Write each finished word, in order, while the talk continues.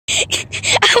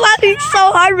I'm laughing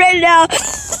so hard right now.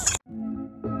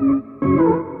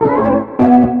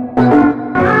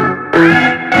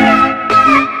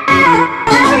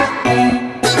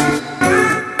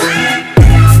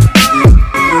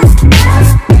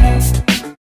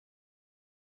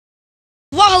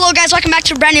 Well, hello guys, welcome back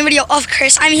to a brand new video of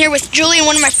Chris. I'm here with Julie and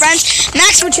one of my friends,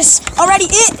 Max, which is already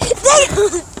it.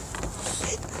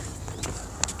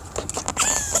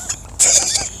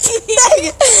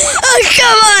 Oh,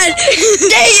 come on!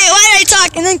 Dang it, why did I talk?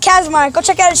 And then Kazmars, go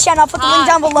check out his channel. I'll put the link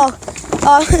down below.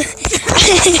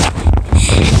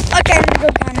 Okay, I'm gonna go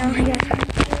down now.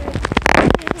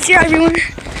 See you, everyone.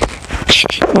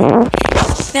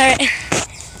 Alright.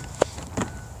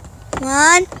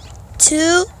 1,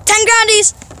 2, 10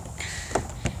 groundies!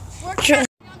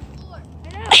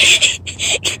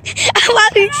 I'm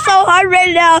laughing so hard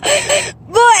right now, but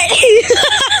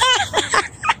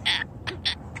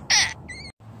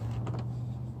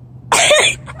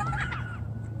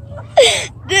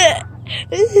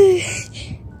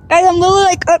guys, I'm literally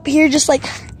like up here, just like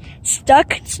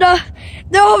stuck and stuff.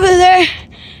 They're over there.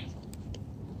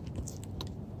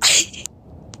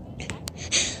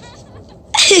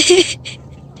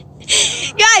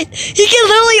 Guys, he can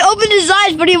literally open his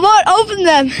eyes, but he won't open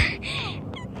them.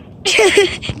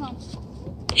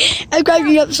 I'm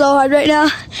cracking up so hard right now.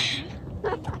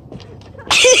 Oh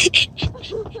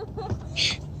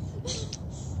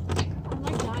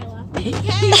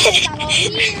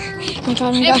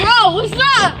God. Hey bro, what's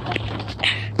up?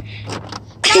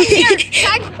 Down here.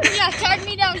 Tag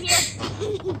me down here.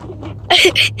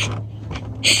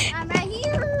 I'm right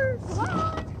here. Come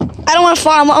on. I don't want to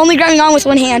fall. I'm only grabbing on with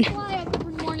one hand.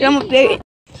 I'm a baby.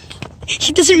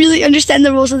 He doesn't really understand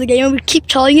the rules of the game. We keep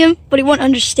telling him, but he won't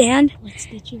understand. Let's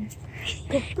stitch him.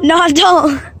 No, I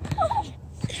don't.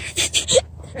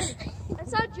 I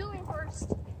saw Julian first.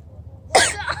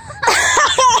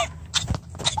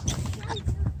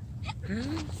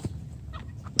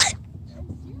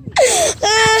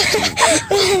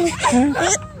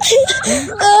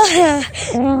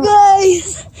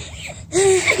 Guys,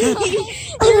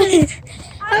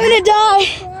 I'm gonna die.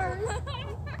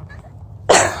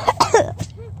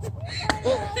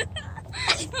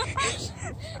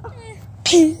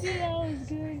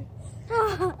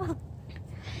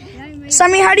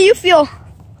 Sammy, how do you feel?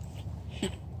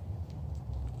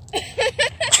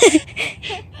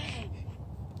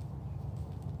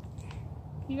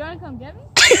 You gonna come get me?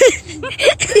 Are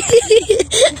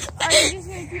you just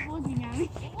gonna keep looking at me?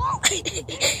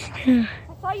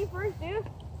 I saw you first, dude.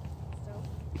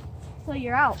 So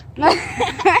you're out.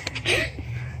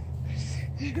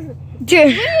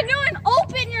 Dude. What are you doing?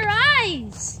 Open your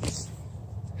eyes.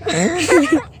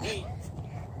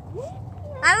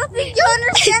 I don't think you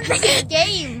understand this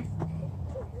game.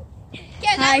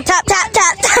 Hi. Tap, tap,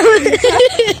 tap, tap.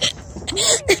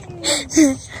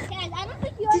 Guys, I don't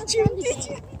think you understand the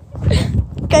game.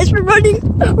 Guys, we're running.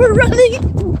 We're running.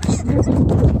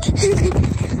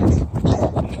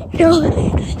 No.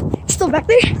 Still back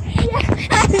there? Yeah.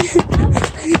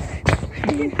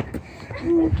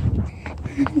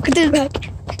 Get this back.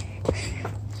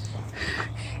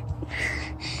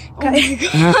 Guys,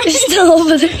 it's still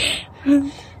over there.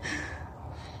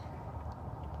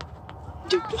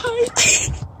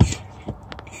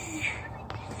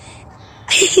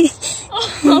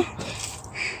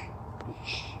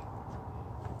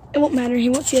 It won't matter. He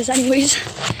won't see us anyways.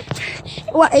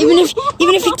 What? Even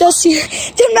if he does see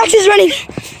us, dude, Max is running.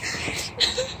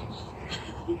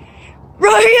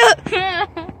 Bro, hurry up!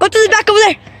 Go to the back over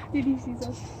there. Dude, he sees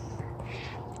us.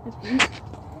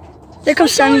 There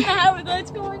comes Sammy.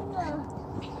 Let's go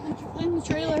in the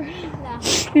trailer.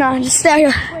 Nah, just stay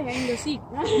here. Wait, I can go see. Do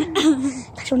you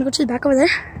want to go to the back over there?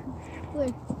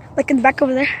 Where? Like in the back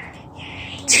over there?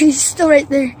 Dude, he's still right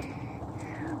there.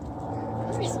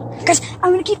 Guys,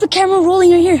 I'm gonna keep the camera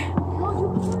rolling right here.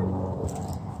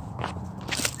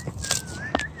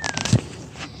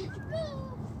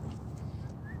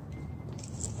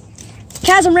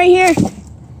 Kaz, I'm right here.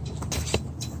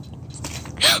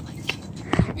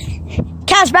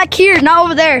 Kaz, back here, not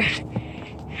over there.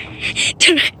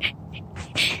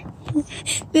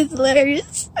 This is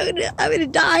hilarious. I'm gonna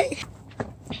die.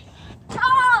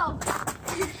 Oh!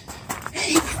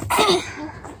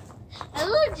 I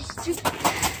look stupid.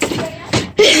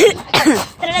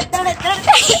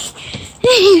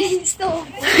 Still.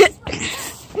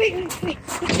 Wait.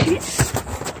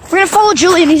 We're gonna follow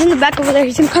Julian. He's in the back over there.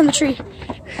 He's gonna climb the tree.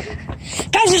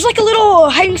 Guys, there's like a little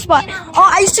hiding spot. Oh,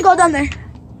 I used to go down there.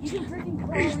 You can freaking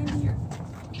crawl in here.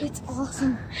 It's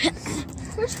awesome.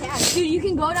 Where's Kaz? Dude, you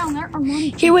can go down there or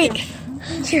money. Here, wait.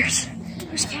 Cheers.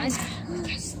 Where's Kaz?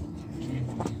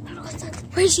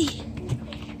 Where is he?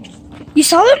 You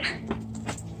saw him?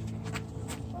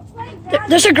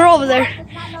 There's a girl over there.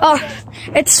 Oh,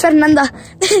 it's Fernanda.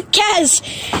 Kaz!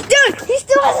 Dude, he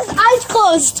still has his eyes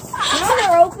closed. No,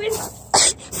 they're open.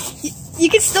 You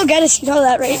can still get us, you know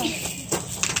that, right?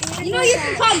 You know you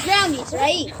can call groundies,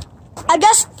 right? I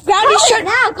guess groundies should.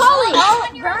 Now, call it.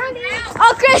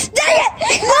 Oh, Chris, dang it!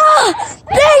 No!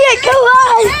 Dang it, come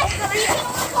on!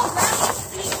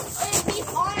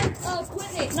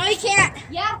 No, you can't.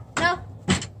 Yeah, no.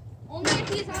 Only if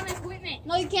he's on equipment.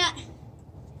 No, you can't.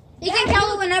 He can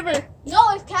call it whenever. No,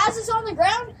 if Kaz is on the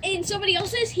ground and somebody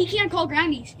else is, he can't call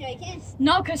groundies. Yeah, he can.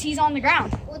 No, because he's on the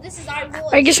ground. Well, this is our rule.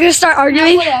 Are you just gonna start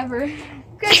arguing? Whatever.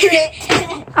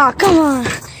 Oh, come on.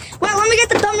 Wait, let me get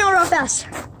the thumbnail real fast.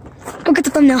 Go get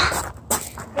the thumbnail.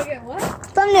 Okay, what?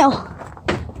 Thumbnail.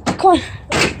 Come on.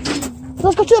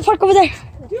 Let's go to the park over there.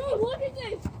 Dude, look at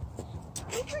this.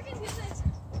 Who freaking did this?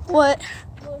 What?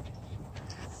 Look.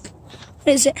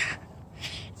 What is it?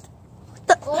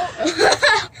 Oh.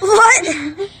 What?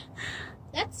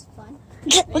 That's fun.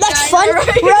 Well, that's fun,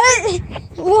 right?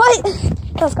 What?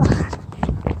 Let's go.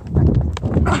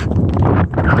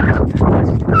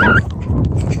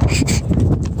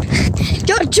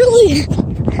 Yo, Julie!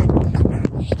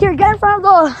 Here, get in front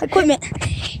of the equipment.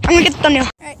 I'm gonna get the thumbnail.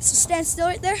 Alright, so stand still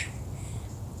right there.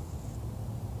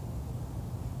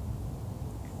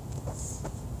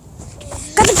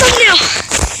 Got the thumbnail!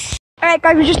 Alright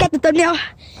guys, we just got the thumbnail.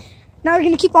 Now we're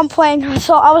gonna keep on playing.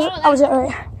 So I was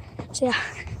alright. So yeah.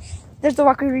 There's the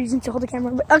walker we're using to hold the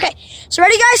camera. But okay. So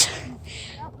ready guys?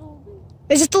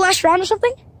 Is it the last round or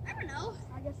something? I don't know.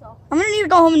 I guess so. I'm gonna need to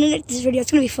go home and edit this video.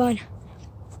 It's gonna be fun.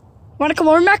 Wanna come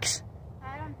over, Max?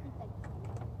 I don't think I can.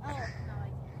 Oh, no, I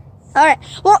can't. Alright.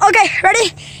 Well, okay, ready?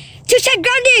 2 check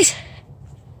groundies!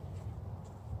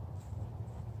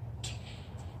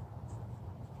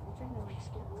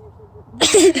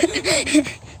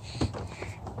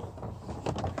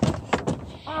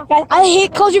 Guys, I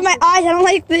hate closing my eyes. I don't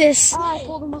like this. Oh, I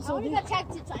pulled a muscle. I already got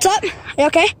tagged 2 times. What's up? Are you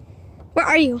okay? Where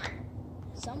are you?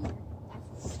 Somewhere.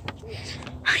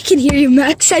 I can hear you,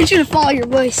 Max. I shouldn't follow your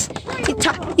voice.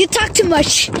 You talk too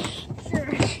much. Sure.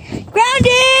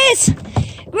 Groundies!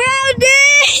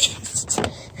 Groundies!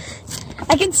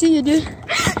 I can see you, dude.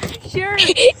 Sure.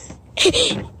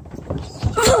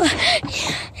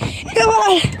 Come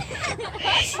on.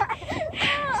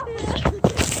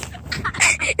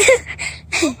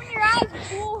 Open your eyes,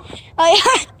 fool. Oh,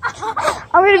 yeah.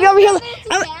 I'm gonna be over here.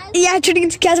 Yeah, I'm turning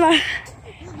into Kazmar.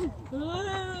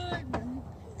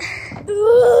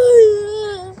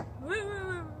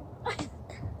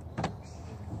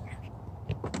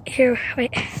 Here,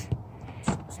 wait.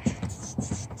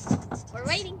 We're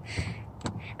waiting.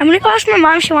 I'm gonna go ask my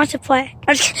mom if she wants to play.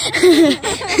 Maybe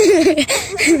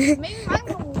my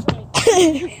mom will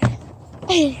play.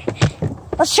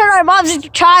 Let's turn our moms into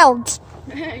childs.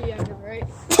 Yeah, I know, right?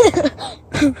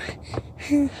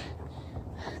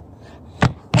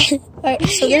 Alright,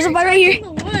 so there's a bar right here.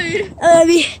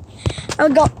 I'll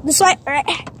go this way. Alright.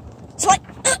 Slide.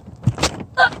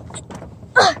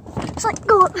 Slide.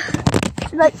 Go up.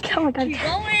 Like, oh my god. Keep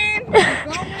going. Keep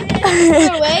going.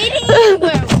 We're waiting.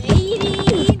 We're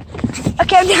waiting.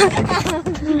 Okay, I'm down.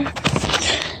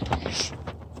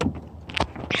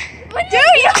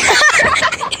 Dude,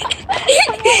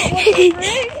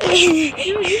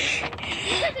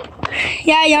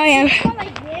 yeah, I am.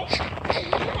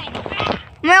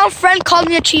 My old friend called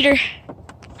me a cheater.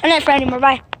 I'm not a friend anymore.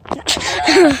 Bye.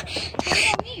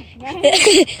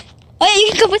 Oh yeah, you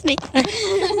can come with me.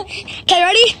 Okay,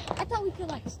 ready? I thought we could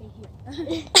like stay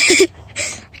here.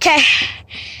 Okay.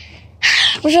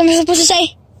 What am I supposed to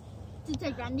say? To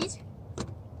take groundies.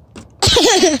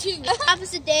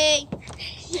 Opposite day.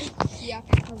 Yeah.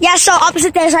 Yeah, so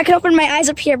opposite day, so I can open my eyes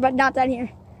up here, but not down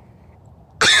here.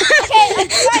 Okay,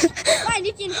 fine,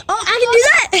 you can. Oh, I can do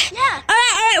that? Yeah.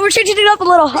 Alright, we're changing it up a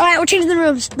little. Alright, we're changing the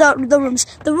rooms. The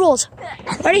rules.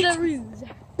 Ready? The ruse.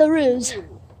 The rules.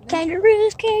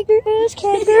 Kangaroos.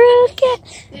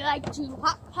 We like to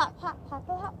hop, hop, hop, hop,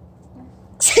 hop.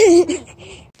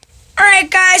 Alright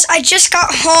guys, I just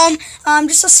got home.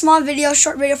 Just a small video,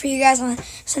 short video for you guys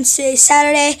since today's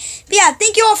Saturday. But yeah,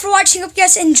 thank you all for watching. Hope you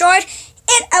guys enjoyed.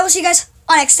 And I will see you guys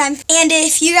on next time. And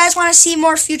if you guys want to see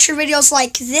more future videos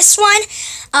like this one,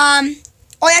 all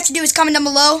you have to do is comment down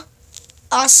below.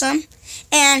 Awesome.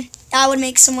 And I would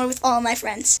make some more with all of my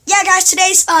friends. Yeah guys,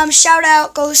 today's shout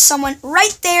out goes someone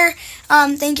right there.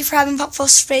 Thank you for having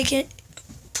post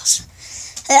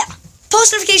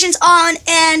notifications on.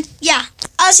 And yeah,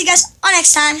 I'll see you guys on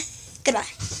next time. Goodbye.